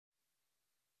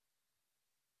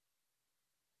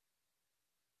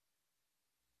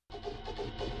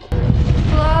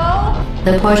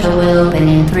The portal will open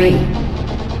in 3, 2,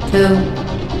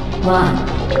 1.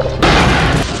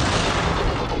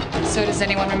 So does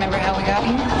anyone remember how we got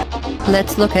here?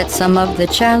 Let's look at some of the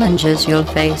challenges you'll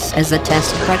face as a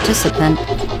test participant.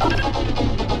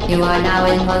 You are now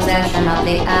in possession of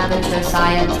the Aperture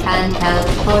Science handheld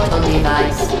portal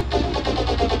device.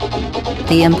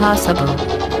 The impossible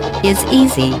is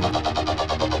easy.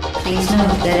 Please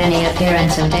note that any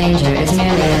appearance of danger is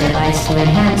merely a device to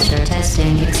enhance your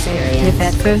testing experience. If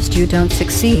at first you don't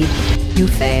succeed, you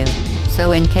fail.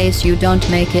 So in case you don't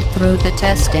make it through the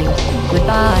testing,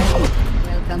 goodbye.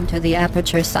 Welcome to the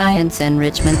Aperture Science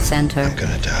Enrichment Center. I'm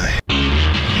gonna die.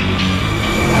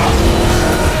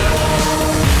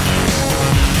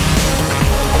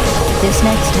 This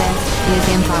next test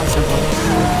is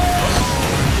impossible.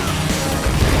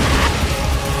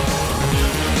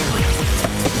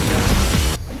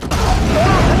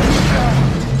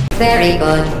 Very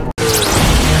good.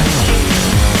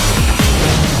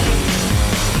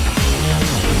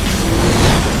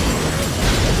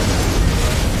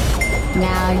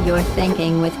 Now you're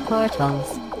thinking with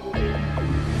portals.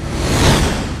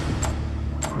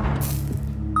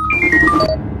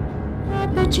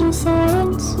 Aperture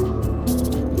Science.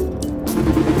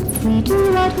 We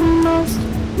do what we must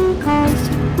because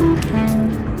we can.